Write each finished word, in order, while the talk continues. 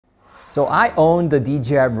So I own the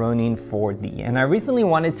DJI Ronin 4D and I recently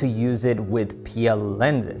wanted to use it with PL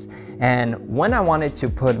lenses. And when I wanted to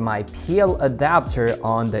put my PL adapter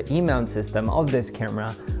on the E-mount system of this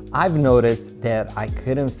camera, I've noticed that I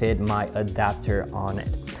couldn't fit my adapter on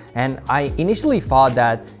it. And I initially thought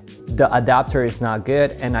that the adapter is not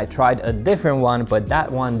good and I tried a different one, but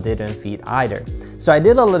that one didn't fit either. So I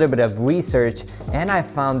did a little bit of research and I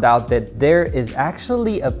found out that there is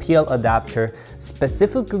actually a PL adapter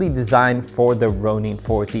specifically designed for the Ronin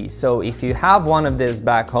 4D. So if you have one of these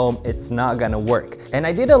back home, it's not gonna work. And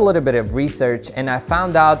I did a little bit of research and I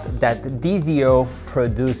found out that DZO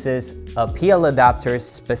produces a PL adapter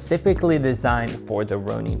specifically designed for the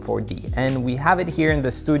Ronin 4D. And we have it here in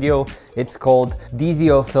the studio. It's called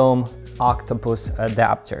DZO Film Octopus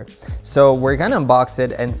Adapter. So we're gonna unbox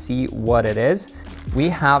it and see what it is. We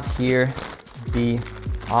have here the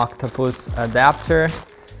Octopus adapter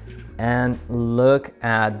and look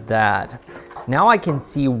at that. Now I can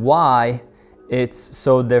see why it's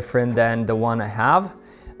so different than the one I have.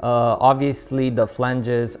 Obviously the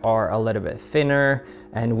flanges are a little bit thinner,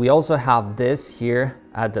 and we also have this here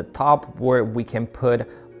at the top where we can put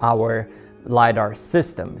our LiDAR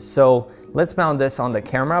system. So let's mount this on the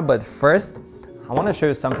camera, but first I want to show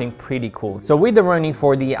you something pretty cool. So with the Ronin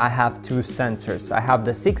 4D, I have two sensors. I have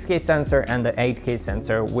the 6K sensor and the 8K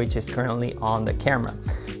sensor, which is currently on the camera.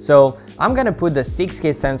 So I'm gonna put the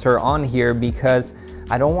 6K sensor on here because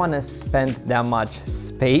I don't want to spend that much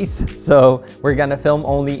space. So we're gonna film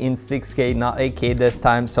only in 6K, not 8K this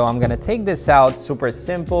time. So I'm gonna take this out, super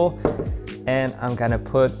simple, and I'm gonna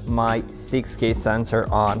put my 6K sensor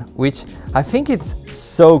on, which I think it's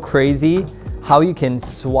so crazy how you can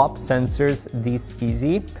swap sensors this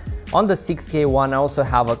easy. On the 6K one, I also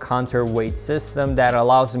have a counterweight system that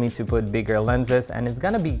allows me to put bigger lenses, and it's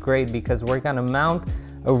gonna be great because we're gonna mount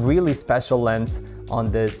a really special lens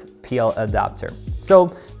on this PL adapter.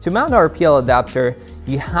 So to mount our PL adapter,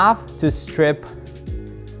 you have to strip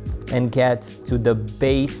and get to the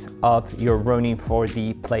base of your Ronin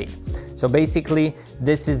 4D plate. So basically,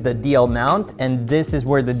 this is the DL mount, and this is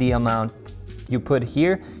where the DL mount you put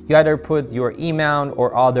here. You either put your E mount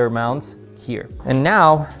or other mounts here. And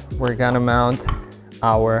now we're gonna mount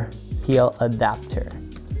our PL adapter.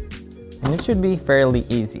 And it should be fairly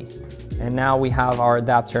easy. And now we have our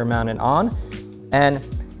adapter mounted on. And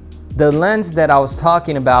the lens that I was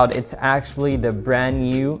talking about, it's actually the brand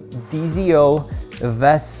new DZO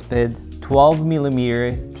Vespid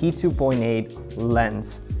 12mm t2.8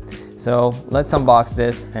 lens. So let's unbox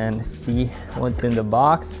this and see what's in the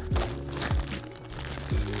box.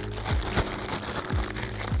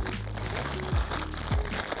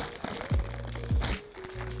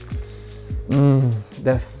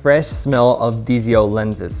 The fresh smell of DZO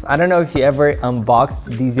lenses. I don't know if you ever unboxed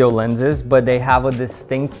DZO lenses, but they have a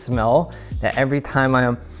distinct smell that every time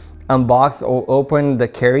I unbox or open the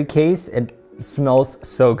carry case, it smells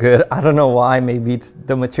so good. I don't know why, maybe it's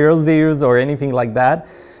the materials they use or anything like that,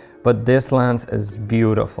 but this lens is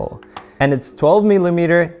beautiful. And it's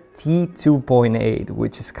 12mm t2.8,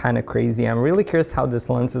 which is kind of crazy. I'm really curious how this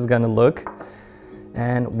lens is gonna look.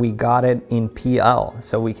 And we got it in PL,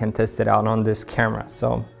 so we can test it out on this camera.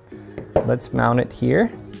 So let's mount it here.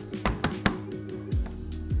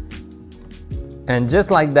 And just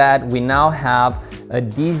like that, we now have a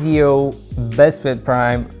DZO Vespid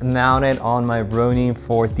Prime mounted on my Ronin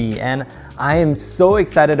 4D. And I am so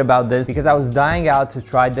excited about this because I was dying out to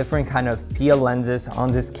try different kind of PL lenses on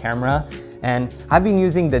this camera. And I've been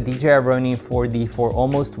using the DJI Ronin 4D for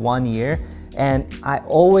almost 1 year. And I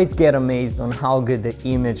always get amazed on how good the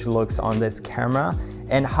image looks on this camera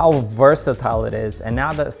and how versatile it is. And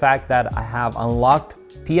now the fact that I have unlocked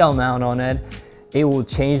PL mount on it, it will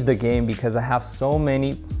change the game because I have so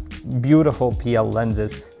many beautiful PL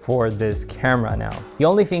lenses for this camera now. The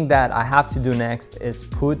only thing that I have to do next is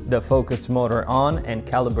put the focus motor on and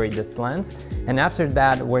calibrate this lens. And after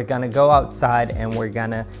that, we're gonna go outside and we're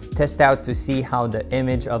gonna test out to see how the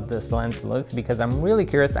image of this lens looks, because I'm really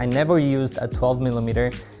curious. I never used a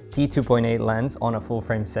 12mm t2.8 lens on a full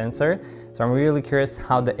frame sensor. So I'm really curious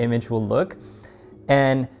how the image will look.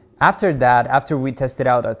 And after that, after we test it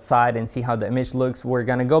out outside and see how the image looks, we're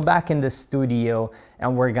gonna go back in the studio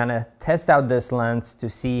and we're gonna test out this lens to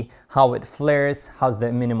see how it flares, how's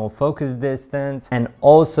the minimal focus distance, and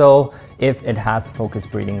also if it has focus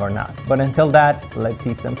breathing or not. But until that, let's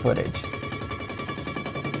see some footage.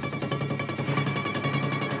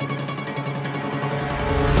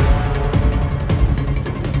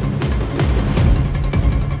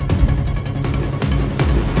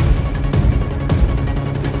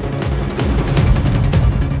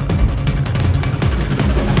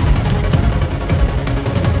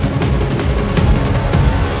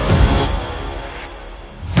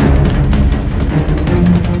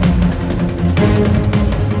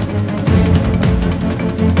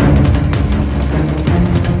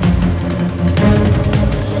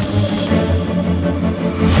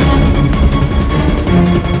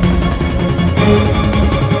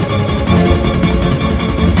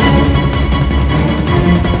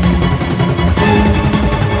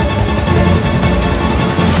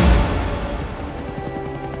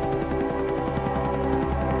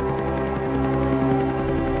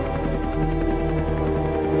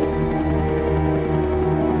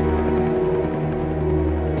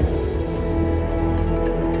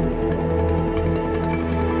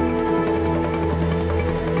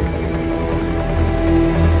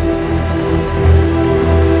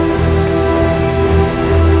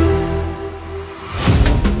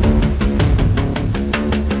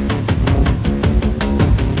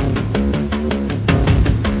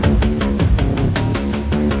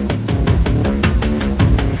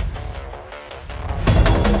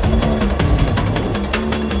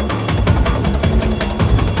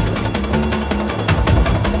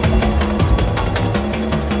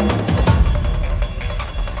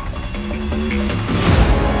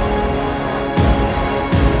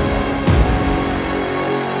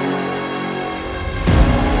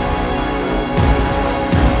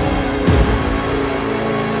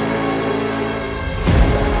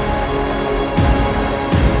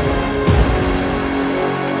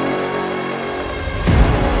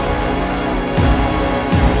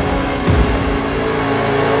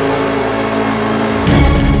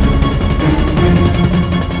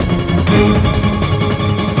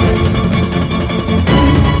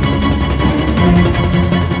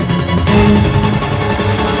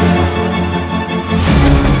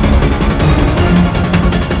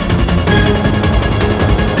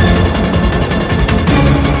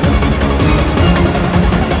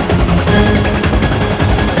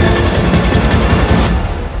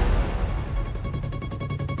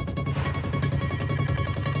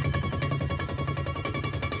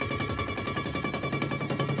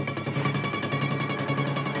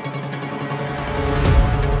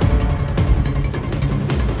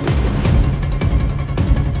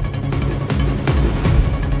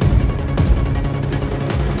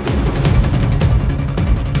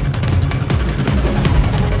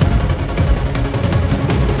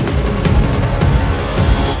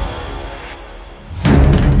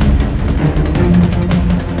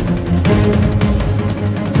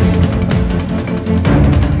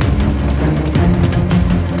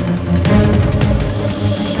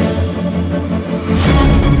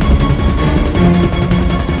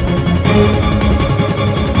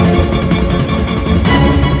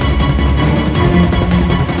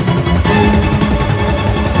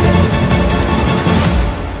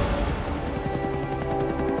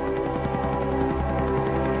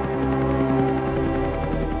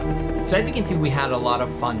 So as you can see, we had a lot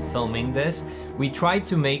of fun filming this. We tried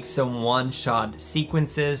to make some one-shot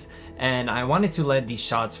sequences, and I wanted to let these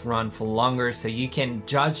shots run for longer so you can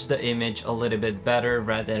judge the image a little bit better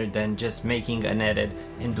rather than just making an edit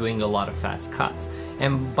and doing a lot of fast cuts.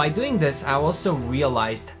 And by doing this, I also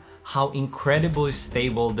realized how incredibly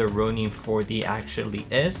stable the Ronin 4D actually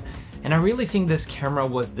is. And I really think this camera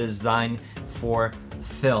was designed for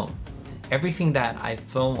film. Everything that I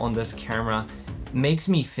film on this camera makes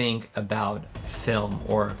me think about film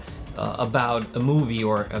or about a movie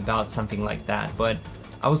or about something like that. But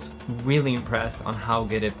I was really impressed on how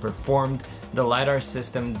good it performed. The LiDAR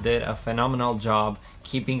system did a phenomenal job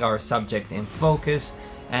keeping our subject in focus,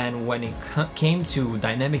 and when it came to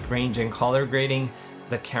dynamic range and color grading,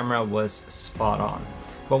 the camera was spot on.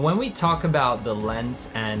 But when we talk about the lens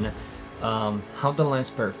and how the lens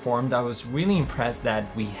performed, I was really impressed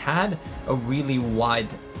that we had a really wide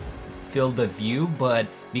field of view, but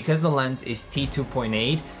because the lens is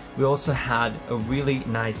t2.8, we also had a really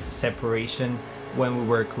nice separation when we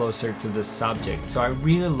were closer to the subject. So I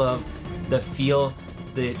really love the feel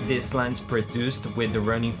this lens produced with the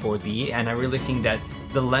Ronin 4D, and I really think that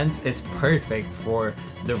the lens is perfect for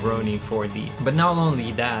the Ronin 4D. But not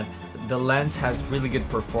only that, the lens has really good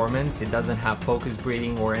performance. It doesn't have focus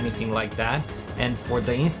breathing or anything like that, and for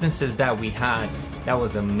the instances that we had, that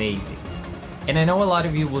was amazing. And I know a lot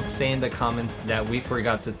of you would say in the comments that we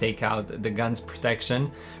forgot to take out the gun's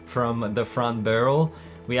protection from the front barrel.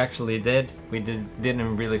 We actually did. We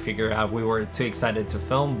didn't really figure out. We were too excited to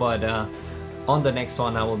film, but on the next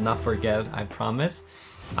one I will not forget, I promise.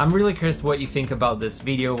 I'm really curious what you think about this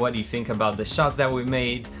video, what you think about the shots that we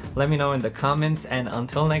made. Let me know in the comments, and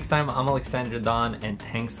until next time, I'm Alexander Don, and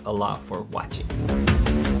thanks a lot for watching.